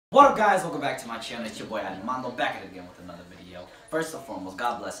What up guys, welcome back to my channel. It's your boy Armando back at it again with another video. First and foremost,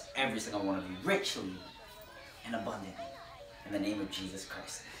 God bless every single one of you richly and abundantly in the name of Jesus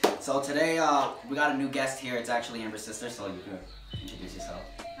Christ. So today we got a new guest here. It's actually Amber's sister, so you can introduce yourself.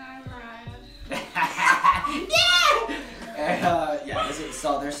 Hi, And Ryan. yeah,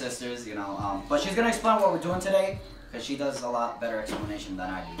 so they're sisters, you know. But she's gonna explain what we're doing today because she does a lot better explanation than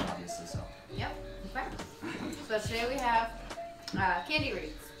I do, obviously. So. Yep. Okay. So today we have candy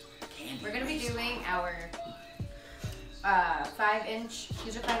wreaths. We're going to be doing our 5-inch,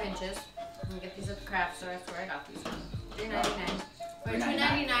 these are 5 inches. I'm going to get these at the craft store, that's where I got these from. $3.99. Or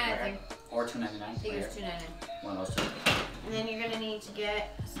 $2.99 I think. Or $2.99. I think it was $2.99. One of those two. And then you're going to need to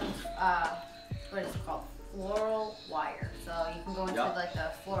get some, what is it called? Floral wire. So you can go into like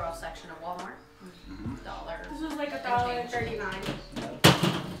the floral section of Walmart. $1. This was like $1.39.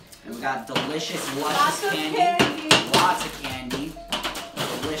 And we got delicious, luscious candy. Lots of candy.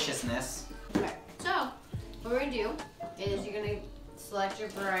 Deliciousness. Okay, so what we're gonna do is you're gonna select your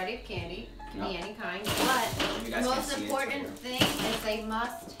variety of candy, can be any kind, but the most important thing is they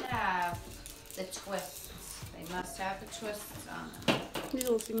must have the twists. They must have the twists on them. These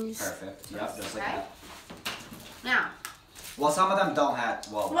little thingies. Perfect. Yep, just like that. Now. Well, some of them don't have.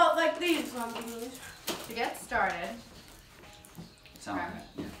 Well, like these little thingies. To get started. Some of them.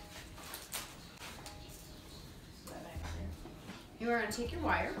 Yeah. You are going to take your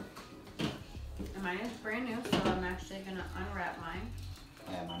wire, and mine is brand new, so I'm actually going to unwrap mine.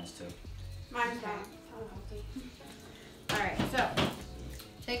 Yeah, mine is too. Mine's not. Alright, so,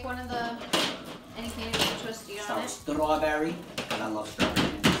 take one of the, any candy with a twisty on it. Strawberry, because I love strawberry.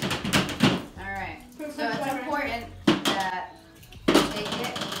 Alright, so it's important that you take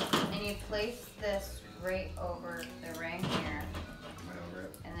it, and you place this right over the ring here. Right over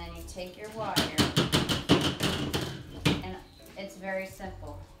it. And then you take your wire. It's very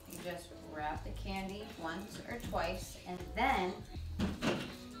simple. You just wrap the candy once or twice, and then,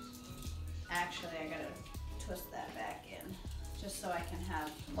 actually I gotta twist that back in, just so I can have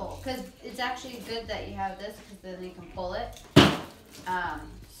pull. Because it's actually good that you have this, because then you can pull it.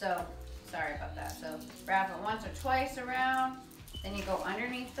 So, sorry about that. So, wrap it once or twice around, then you go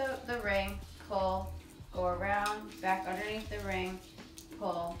underneath the ring, pull, go around, back underneath the ring,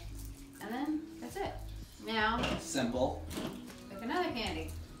 pull, and then that's it. Now, simple. Another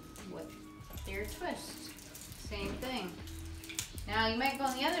candy with your twist. Same thing. Now you might go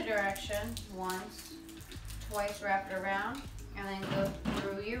in the other direction once, twice, wrap it around, and then go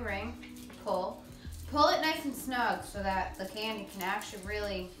through your ring, pull. Pull it nice and snug so that the candy can actually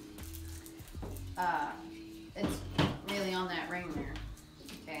really, it's really on that ring there.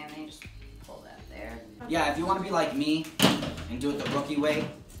 Okay, and then you just pull that there. Yeah, if you want to be like me and do it the rookie way.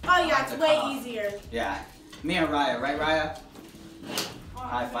 Oh yeah, it's way easier. Yeah. Me and Raya, right Raya?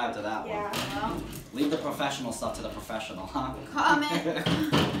 High five to that one. Well, leave the professional stuff to the professional, huh? Comment.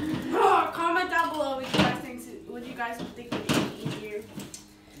 Comment down below what you guys think would be easier.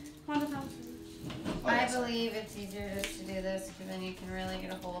 I believe it's easier just to do this because then you can really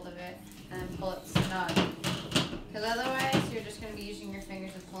get a hold of it and pull it snug. Because otherwise you're just going to be using your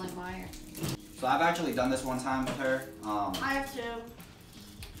fingers and pulling wire. So I've actually done this one time with her. I have too.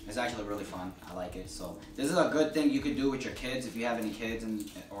 It's actually really fun. I like it. So this is a good thing you could do with your kids if you have any kids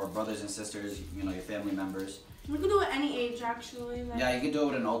or brothers and sisters, you know, your family members. We can do it at any age actually. Like. Yeah, you can do it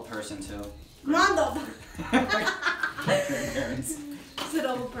with an old person too. Rondo. Parents. It's an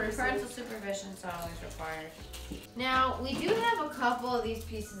old person. Parental supervision is always required. Now, we do have a couple of these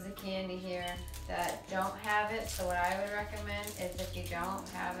pieces of candy here that don't have it. So what I would recommend is if you don't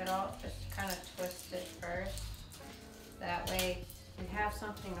have it all, just kind of twist it first. That way you have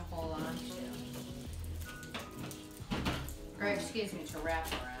something to hold on to. Or excuse me, to wrap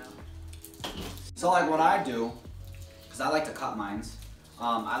around. So like what I do, because I like to cut mines.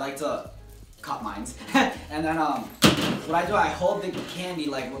 I like to cut mines. And then what I do, I hold the candy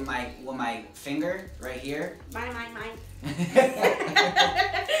like with my finger right here. Mine.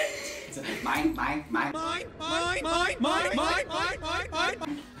 Mine.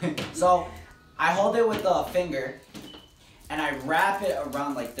 So I hold it with the finger. And I wrap it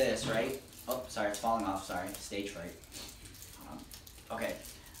around like this, right? Oh, sorry, it's falling off. Sorry, stage fright. Okay,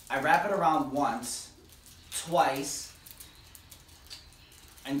 I wrap it around once, twice,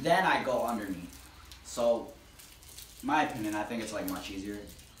 and then I go underneath. So, in my opinion, I think it's like much easier.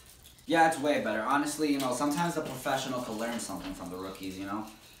 Yeah, it's way better. Honestly, you know, sometimes the professional can learn something from the rookies, you know?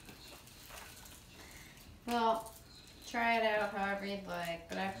 Well, try it out however you'd like,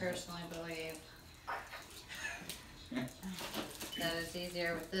 but I personally believe that it's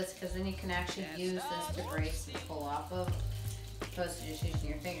easier with this because then you can actually use this to brace and pull off of. opposed to just using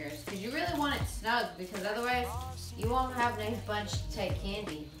your fingers. Because you really want it snug, because otherwise you won't have nice bunch type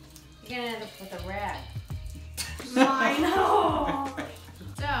candy. You're gonna end up with a rag. I know.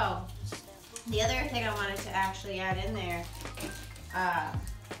 So, the other thing I wanted to actually add in there,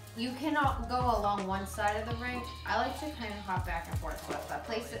 you cannot go along one side of the ring. I like to kind of hop back and forth. So if I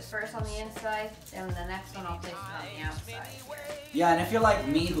place it first on the inside, then the next one I'll place it on the outside. Yeah, and if you're like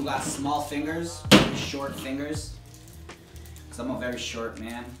me who got small fingers, short fingers, because I'm a very short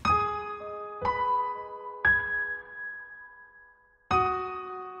man.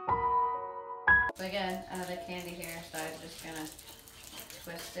 So again, another candy here, so I'm just gonna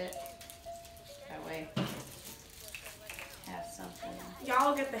twist it. That way, have something. Y'all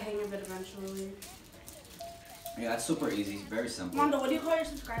will get the hang of it eventually. Yeah, it's super easy, very simple. Mondo, what do you call your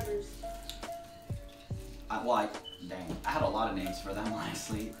subscribers? Dang, I had a lot of names for them,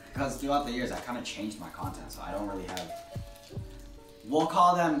 honestly. Because throughout the years, I kind of changed my content, so I don't really have... We'll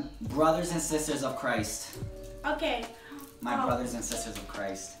call them brothers and sisters of Christ. Okay. My brothers and sisters of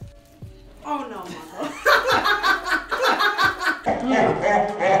Christ. Oh no, Mondo.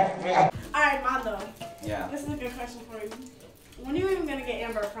 Alright, Mondo. Yeah. This is a good question for you. When are you even gonna get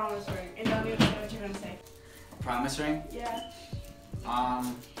Amber a promise ring? And don't even know what you're gonna say. A promise ring? Yeah.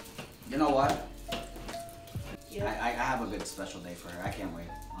 You know what? Yeah. I have a good special day for her. I can't wait,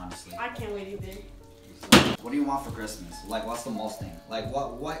 honestly. I can't wait either. What do you want for Christmas? Like, what's the most thing? Like,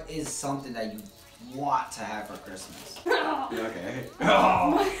 what is something that you want to have for Christmas? Okay.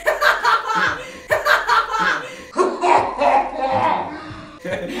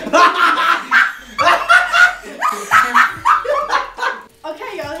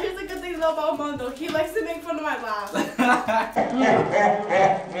 Okay, y'all, here's the good thing about Mondo. He likes to make fun of my laugh.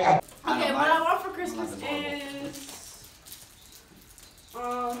 Okay, what I want for Christmas is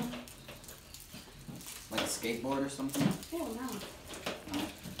like a skateboard or something? Oh no. No.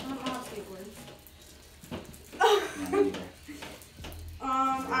 I don't know how to skateboard. Yeah, me neither. I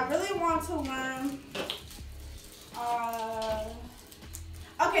really want to learn.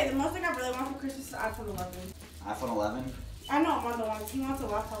 Okay, the most thing I really want for Christmas is iPhone 11. iPhone 11? I know Mondo wants. He wants a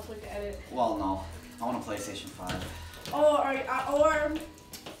laptop so he can edit. Well, no. I want a PlayStation 5. Or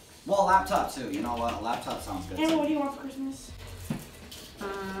Well, laptop too. You know what? A laptop sounds good. Amber, what do you want for Christmas?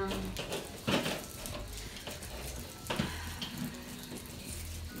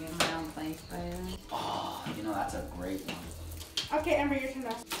 Get my own place by then. Oh, you know, that's a great one. Okay, Amber, your turn to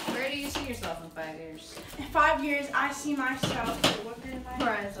ask. Where do you see yourself in 5 years? In 5 years, I see myself. Wait, what grade am I?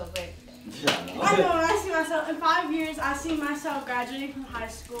 Right, so big. I know, when I see myself, in 5 years, I see myself graduating from high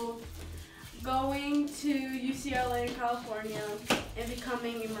school, going to UCLA in California, and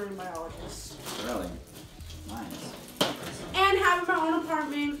becoming a marine biologist. Really? Nice. And having my own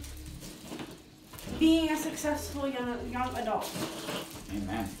apartment, being a successful young adult.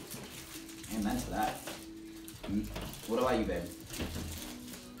 Amen. Amen to that. What about you, babe?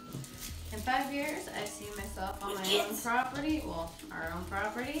 In 5 years, I see myself on my own property. Well, our own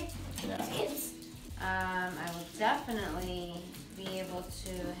property. Yeah. I will definitely be able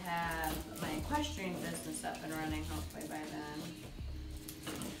to have my equestrian business up and running, hopefully by then.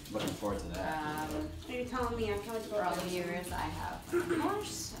 Looking forward to that. Are you telling me I can't wait to go For all to the years I have a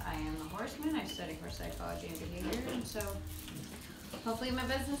horse, I am a horseman. I study horse psychology and behavior, and so hopefully my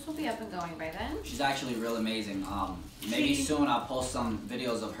business will be up and going by then. She's actually real amazing. Maybe soon I'll post some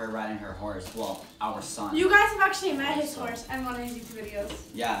videos of her riding her horse. Well, our son. You guys have actually met his horse and one of his YouTube videos.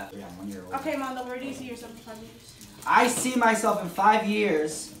 Yeah, 1 year old. Okay, Mondo, where do you see yourself in 5 years? I see myself in 5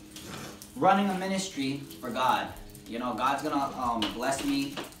 years running a ministry for God. You know, God's gonna bless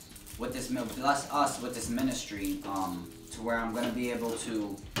me with this, bless us with this ministry, to where I'm gonna be able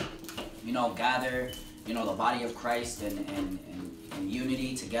to, you know, gather, you know, the body of Christ and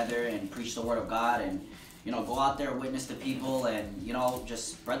unity together and preach the word of God and, you know, go out there, witness to people and, you know, just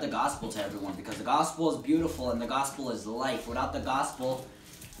spread the gospel to everyone, because the gospel is beautiful and the gospel is life. Without the gospel,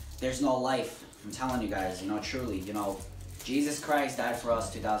 there's no life. I'm telling you guys, you know, truly, you know, Jesus Christ died for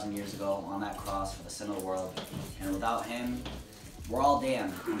us 2,000 years ago on that cross for the sin of the world. And without him, we're all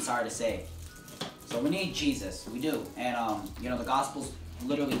damned, I'm sorry to say. So we need Jesus, we do. And, you know, the gospel's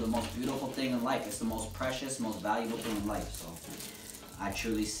literally the most beautiful thing in life. It's the most precious, most valuable thing in life. So I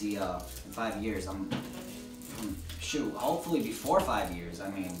truly see in 5 years, shoot, hopefully before 5 years. I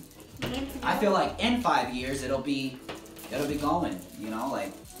mean, I feel like in 5 years it'll be going, you know,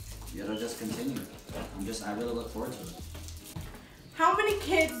 like it'll just continue. I really look forward to it. How many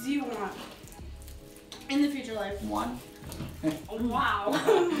kids do you want in the future life? 1. Wow.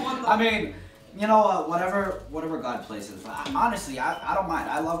 I mean, You know what? Whatever God places. Honestly, I don't mind.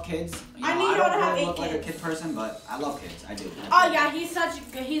 I love kids. You know, I don't have really 8 look like a kids. kid person, but I love kids. I do. Oh yeah, he's so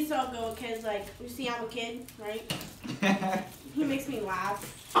good with kids. Like, you see, I'm a kid, right? He makes me laugh.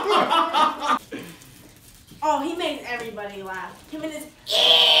 Oh, he makes everybody laugh. Him and his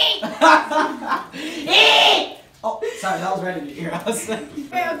Oh, sorry, that was right in your ear. I was like,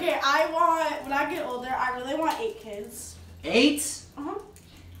 Okay, when I get older, I really want 8 kids. 8? Uh-huh.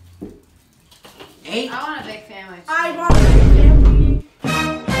 8? I want a big family. Too. I want a big family.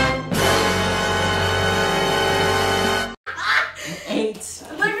 8.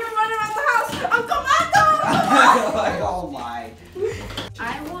 Look at him running around the house. Uncle Marco! Like, oh my.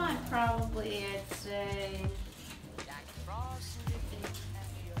 I want probably, I'd say,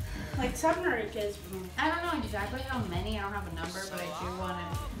 Like 7 or 8 kids. I don't know exactly how many. I don't have a number, but I do want to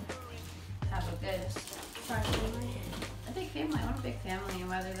have a good, a big family. I want a big family,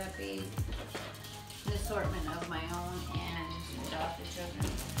 whether that be an assortment of my own and adopted children.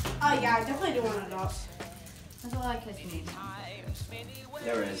 Oh yeah, I definitely do want to adopt. There's a lot of kids who need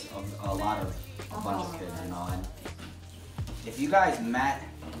There is a lot of a bunch of kids, you know. And if you guys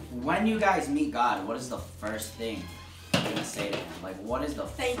when you guys meet God, what is the first thing you're gonna say to Him? Like, what is the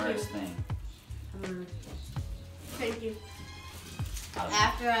first thing? Thank you.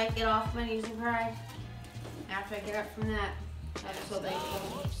 After I get off my knees and cry, after I get up from that, I just feel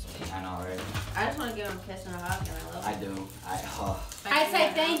thankful. I know, right? I just want to give him a kiss and a hug, and I love him. I do. I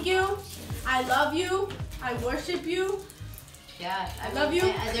say thank you. I love you. I worship you. Yeah, I love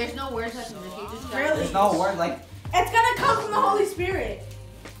you. There's no words I can do. You just Really? There's no word like. It's gonna come from the Holy Spirit.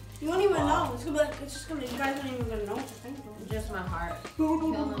 You won't even know. It's gonna be like, it's just gonna. You guys aren't even gonna know what to think of. Just my heart. Feel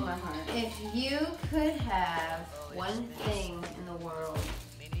in my heart. If you could have one thing in the world,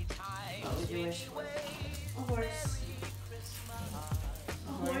 what would you wish for? A horse.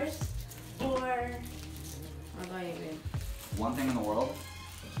 A horse. Or. What about you, babe? One thing in the world?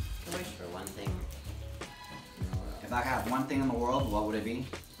 I wish for one thing in the world. If I could have one thing in the world, what would it be?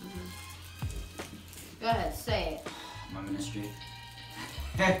 Go ahead, say it. My ministry.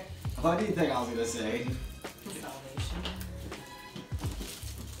 What do you think I was gonna say? Salvation.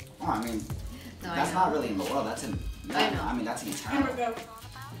 Oh, I mean, No, that's not really in the world. That's in. I know. I mean, that's Here eternal. we go.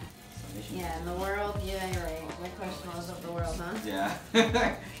 Salvation. Yeah, in the world, yeah, you're right. My question was of the world, huh? Yeah.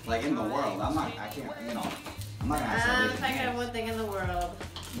 Like in the world, I can't, you know, I'm not gonna have salvation. If I could have one thing in the world,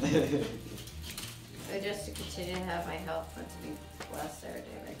 just to continue to have my health, but to be blessed every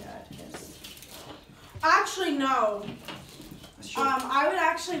day by God. Because Actually, no. That's true. I would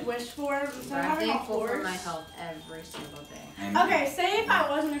actually wish for instead of I'm having a thankful for horse. my health every single day. Amen. Okay, say if I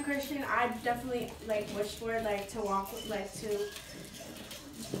wasn't a Christian, I'd definitely like wish for like to walk with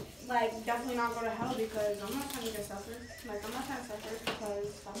definitely not go to hell because I'm not trying to get suffer. Like I'm not trying to suffer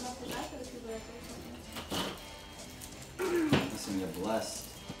because I'm not the bad for the people that suffer. Listen, you're blessed.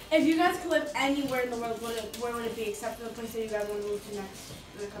 If you guys could live anywhere in the world, where would it be except for the place that you guys want to move to next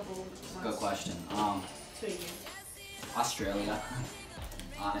in a couple months? Good question. 2 years. Australia.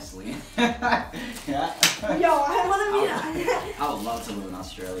 Honestly. Yeah. Yo, I want to be that. I would love to live in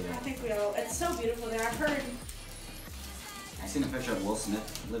Australia. I think we all. It's so beautiful there. I've heard. I seen a picture of Will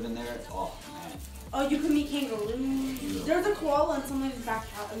Smith living there. Oh man. Oh, you can meet kangaroos. Beautiful. There's a koala in somebody's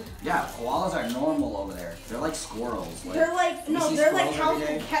backyard. Yeah, koalas are normal over there. They're like squirrels. Like, They're like you see they're like squirrels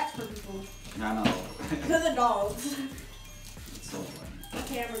every household day? pets for people. I know. They're the dogs. It's so funny.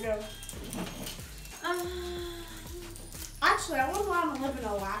 Okay, Amber, go. Actually, I wouldn't want to live in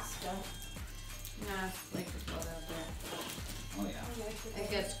Alaska. Nah, it's like the cold out there. Oh yeah. It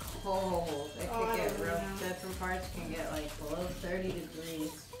gets cold. It Oh, could I get don't real. know. Different parts can get like below 30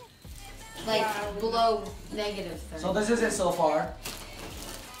 degrees. Like Yeah, I would- below negative 30. So this is it so far.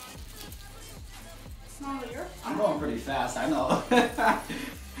 It's not your I'm going pretty fast. I know.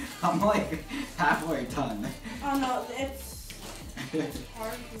 I'm like halfway done. Oh no, it's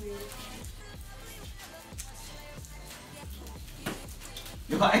hard for me.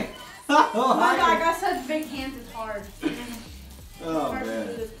 You like? Oh my god, I got such big hands. It's hard. Oh Hard to do man.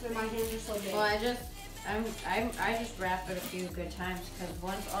 this because my hands are so big. Well, I just wrap it a few good times because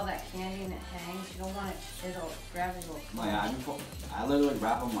once all that candy and it hangs, you don't want it. It'll grab it. Oh yeah. I literally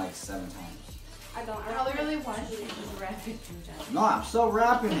wrap them like 7 times. I don't. I really want you to just wrap it 2 times. No, I'm still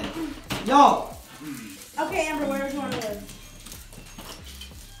wrapping it. Yo. Okay, Amber, where do you want to live?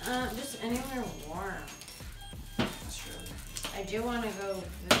 Just anywhere warm. Australia. I do want to go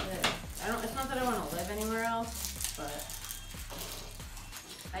visit. It's not that I want to live anywhere else, but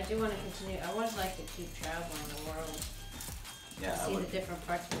I do want to continue. I would like to keep traveling the world. Yeah. I See would. the different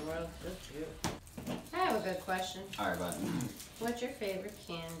parts of the world. It's beautiful. I have have a good question. All right, bud. What's your favorite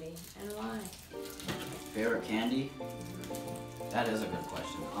candy and why? Favorite candy? That is a good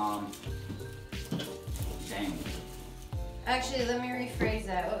question. Dang. Actually, let me rephrase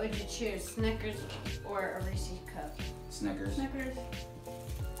that. What would you choose, Snickers or a Reese's cup? Snickers. Snickers.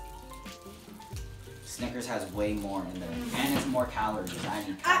 Snickers has way more in there, and it's more calories. I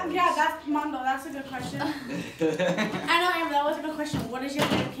need calories. Yeah, that's Mondo. That's a good question. I know, Amber. That was a good question. What is your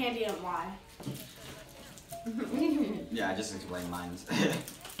favorite candy and why? Yeah, I just explained mine.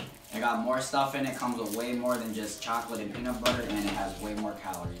 It got more stuff in it, comes with way more than just chocolate and peanut butter, and it has way more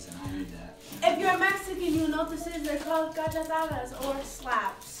calories, and I need that. If you're Mexican, you know what this is. They're called cachetadas or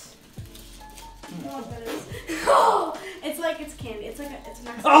slaps. You know what that is? Oh, it's like it's candy. It's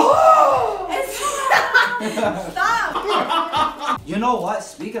Mexican. Oh! Stop! You know what?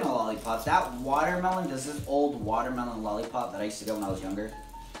 Speaking of lollipops, that watermelon, there's this old watermelon lollipop that I used to get when I was younger.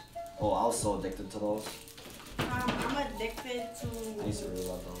 Oh, I was so addicted to those. I'm addicted to. I used to really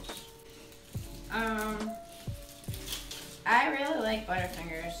love those. I really like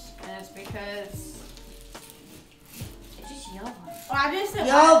Butterfingers, and it's because it's just yellow. Oh, I didn't say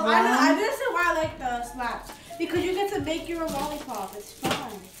Yeah, why. I didn't say why I like the slaps because you get to make your own lollipop. It's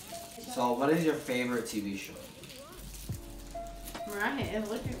fun. So, what is your favorite TV show? Right, and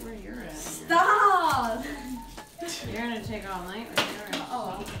look at where you're at. Stop. You're gonna take all night with your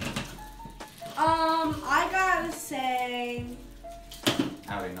I gotta say.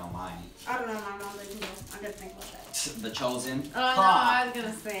 I already know mine. I don't know. My mom doesn't know. I gotta think about that. The Chosen. Oh, no, I was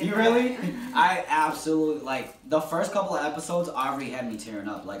gonna say You that. really? I absolutely, like, the first couple of episodes already had me tearing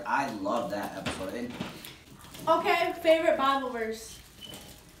up. Like, I love that episode. And, Okay, favorite Bible verse.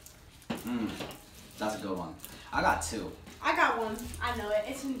 that's a good one. I got two. I got one. I know it.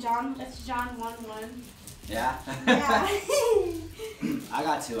 It's in John. It's John 1:1. Yeah? Yeah. I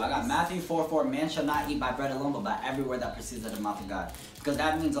got two. I got Matthew 4:4. Man shall not eat by bread alone, but by every word that proceeds out of the mouth of God. Because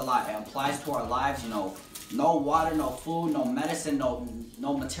that means a lot. It applies to our lives. You know, no water, no food, no medicine, no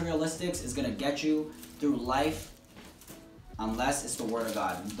materialistics is going to get you through life unless it's the Word of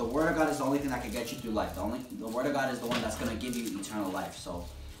God. The Word of God is the only thing that can get you through life. The Word of God is the one that's going to give you eternal life. So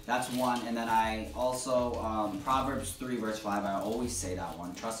that's one. And then I also, Proverbs 3 verse 5, I always say that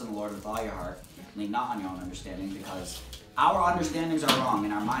one. Trust in the Lord with all your heart. Lean not on your own understanding, because our understandings are wrong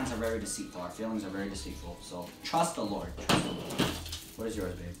and our minds are very deceitful. Our feelings are very deceitful. So trust the Lord. Trust the Lord. What is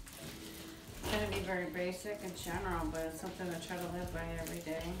yours, babe? It's gonna be very basic and general, but it's something to try to live by every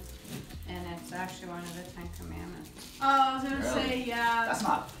day. And it's actually one of the 10 Commandments. Oh, I was gonna Really? say yeah. That's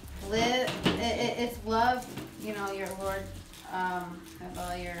not. It's love, you know, your Lord, with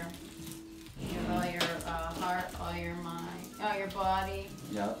all your heart, all your mind, all your body,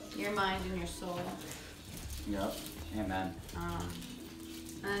 Yep. your mind and your soul. Yep. Amen. And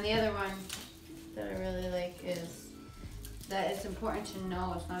then the other one that I really like is that it's important to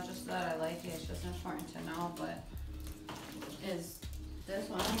know. It's not just that I like it, it's just important to know, but is this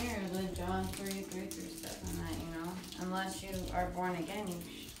one here, the John 3:3-7, that, you know, unless you are born again, you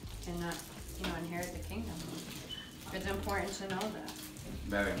cannot, you know, inherit the kingdom. It's important to know that.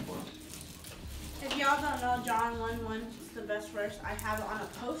 Very important. If y'all don't know, John 1:1 is the best verse. I have it on a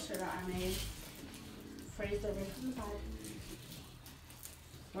poster that I made. Phrased over from the Bible.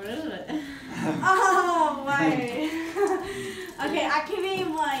 What is it? Oh, wait. Okay, I can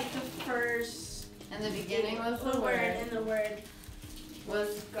name like the first. In the beginning was the Word, and the Word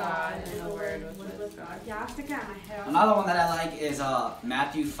was God, and the Word was with God. Yeah, I was thinking out my head. Another one that I like is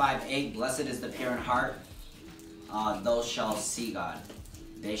Matthew 5:8. Blessed is the pure in heart. Those shall see God.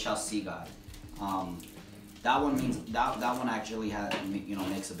 They shall see God. That one means that one actually has, you know,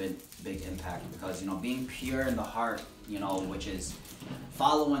 makes a big impact, because, you know, being pure in the heart, you know, which is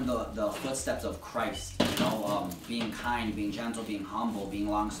following the footsteps of Christ, you know, being kind, being gentle, being humble, being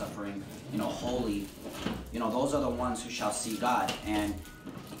long-suffering, you know, holy, you know, those are the ones who shall see God. And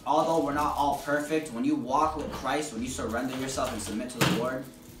although we're not all perfect, when you walk with Christ, when you surrender yourself and submit to the Lord,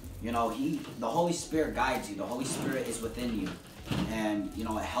 you know, the Holy Spirit guides you. The Holy Spirit is within you. And, you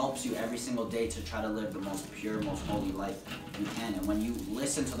know, it helps you every single day to try to live the most pure, most holy life you can. And when you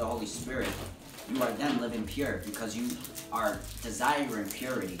listen to the Holy Spirit, you are then living pure, because you are desiring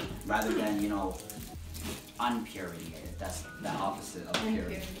purity rather than, you know, unpurity. That's the opposite of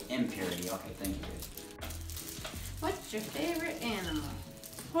purity. Impurity. Okay, thank you, babe. What's your favorite animal?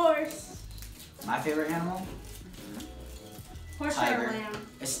 Horse. My favorite animal? Horse Tiger. or lamb.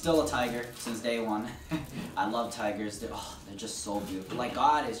 It's still a tiger since day one. I love tigers. They're just so beautiful. Like,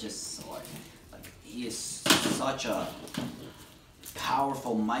 God is just so, like, He is such a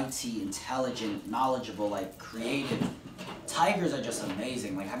powerful, mighty, intelligent, knowledgeable, like, creative tigers are just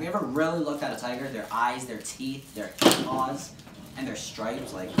amazing. Like, have you ever really looked at a tiger? Their eyes, their teeth, their paws, and their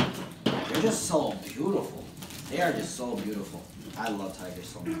stripes, like, they're just so beautiful. They are just so beautiful. I love tigers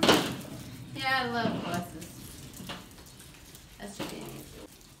so much. Yeah, I love horses. That's just being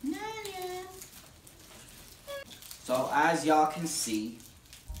So as y'all can see,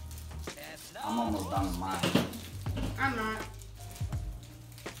 I'm almost done with mine. I'm not.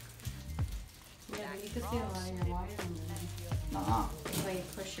 Yeah, but you can see a lot of your water in there. Nuh-uh. That's why you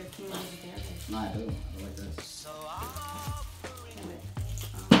push your candy together. No, I do. I like this.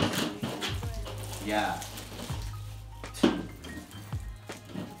 Yeah.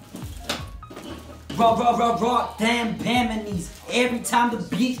 Rock, damn, bam in these every time the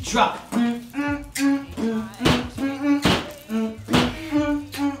beat drop. No,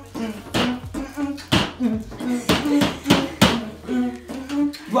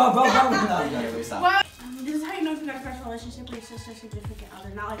 stop. Well, this is how you know if you got a fresh relationship with your sister, significant other.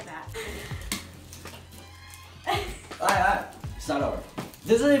 Not like that. Alright. Start over.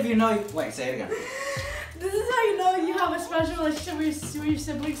 This is if you know. Wait, say it again. This is how you know you have a special relationship with your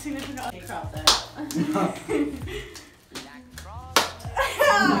siblings, significant other. Crop that.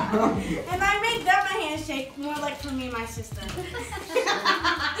 And I made them a handshake, more like for me and my sister.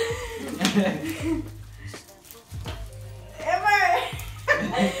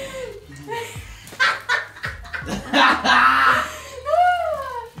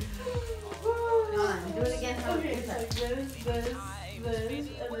 Do it again. Okay, it's like this, and then you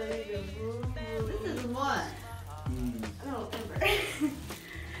go. This is one. I don't remember.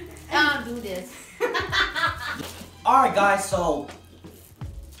 I'll do this. Alright guys, so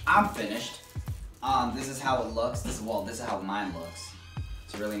I'm finished. This is how it looks. This is how mine looks.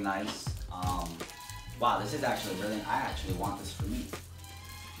 It's really nice. Wow, this is actually really, I actually want this for me.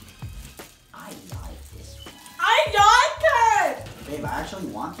 I like this one. I like it! Babe, I actually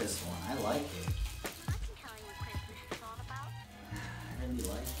want this one. I like it. I really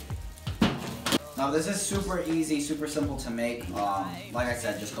like it. Now this is super easy, super simple to make. Like I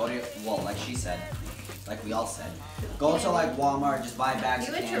said, just go to, well, like she said, like we all said, go to like Walmart, just buy bags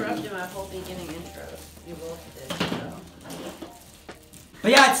You of candy. interrupted my whole beginning intro. You both did. So. But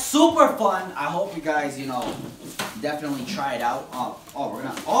yeah, it's super fun. I hope you guys, definitely try it out.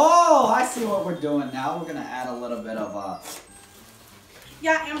 I see what we're doing now. We're gonna add a little bit of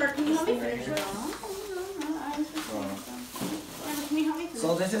Yeah, Amber, can you help me finish it?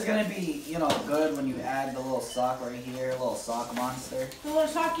 So this is gonna be, good when you add the little sock right here, little sock monster. The little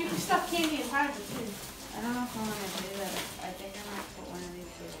sock, you can stuff candy inside of it too. I don't know if I want to do that. I think I might put one of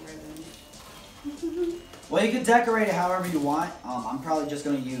these little ribbons. Well, you can decorate it however you want. I'm probably just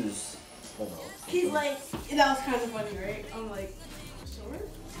gonna use. He's like, that was kind of funny, right? I'm like, sure.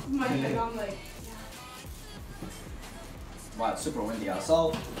 I'm like, Wow, it's super windy out.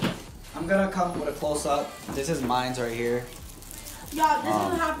 So I'm gonna come with a close up. This is mine's right here. yeah, this is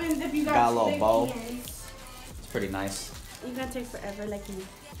what happens if you got a little big bow. hands. It's pretty nice. You're gonna take forever, like me.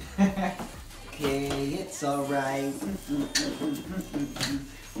 Okay, it's alright.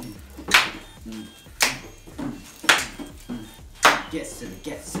 Get silly,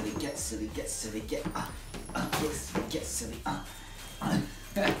 get silly, get silly, get silly, get silly.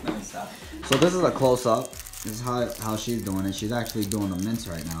 Let me stop. So this is a close up. This is how she's doing it. She's actually doing the mints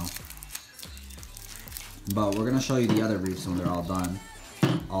right now. But we're gonna show you the other wreaths when they're all done.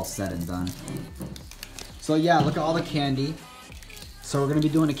 All said and done. So yeah, look at all the candy. So we're gonna be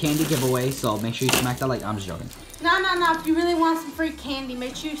doing a candy giveaway, so make sure you smack that like. I'm just joking. No. If you really want some free candy,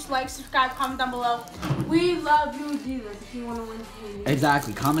 make sure you like, subscribe, comment down below. We love you, Jesus, if you want to win candy.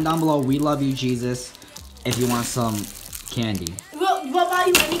 Exactly. Comment down below. We love you, Jesus. If you want some candy. We'll buy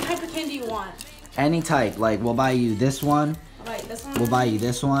you any type of candy you want. Any type. Like, we'll buy you this one. Like this one. We'll buy you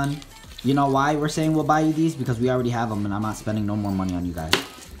this one. You know why we're saying we'll buy you these? Because we already have them, and I'm not spending no more money on you guys.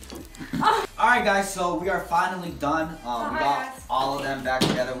 Alright guys, so we are finally done. We got all of them back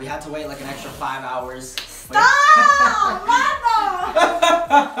together. We had to wait like an extra 5 hours. Stop!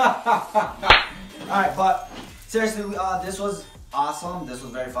 Alright, but seriously, this was awesome. This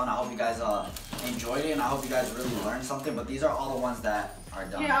was very fun. I hope you guys enjoyed it, and I hope you guys really learned something. But these are all the ones that are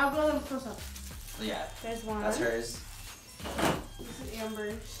done. Here, I'll go a little close up. So yeah, There's one. that's hers. This is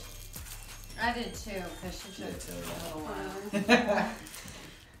Amber's. I did too, because she She did took too, a little while.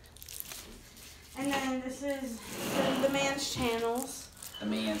 And then this is the man's channels. The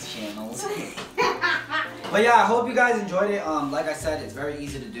man's channels. But yeah, I hope you guys enjoyed it. Like I said, it's very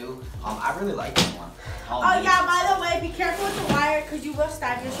easy to do. I really like this one. Oh yeah, by the way, be careful with the wire because you will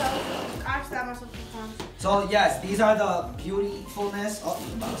stab yourself. I've stabbed myself a few times. So yes, these are the beautifulness. Oh,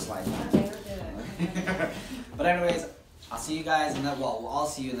 I'm about to slide. But anyways, I'll see you guys in that. Well, we'll all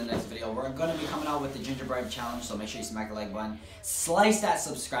see you in the next video. We're gonna be coming out with the gingerbread challenge, so make sure you smack the like button, slice that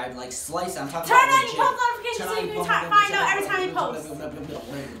subscribe, like slice. I'm talking Turn about on legit. your post notifications so you can find out every time you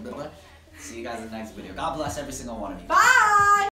post. See you guys in the next video. God bless every single one of you. Bye.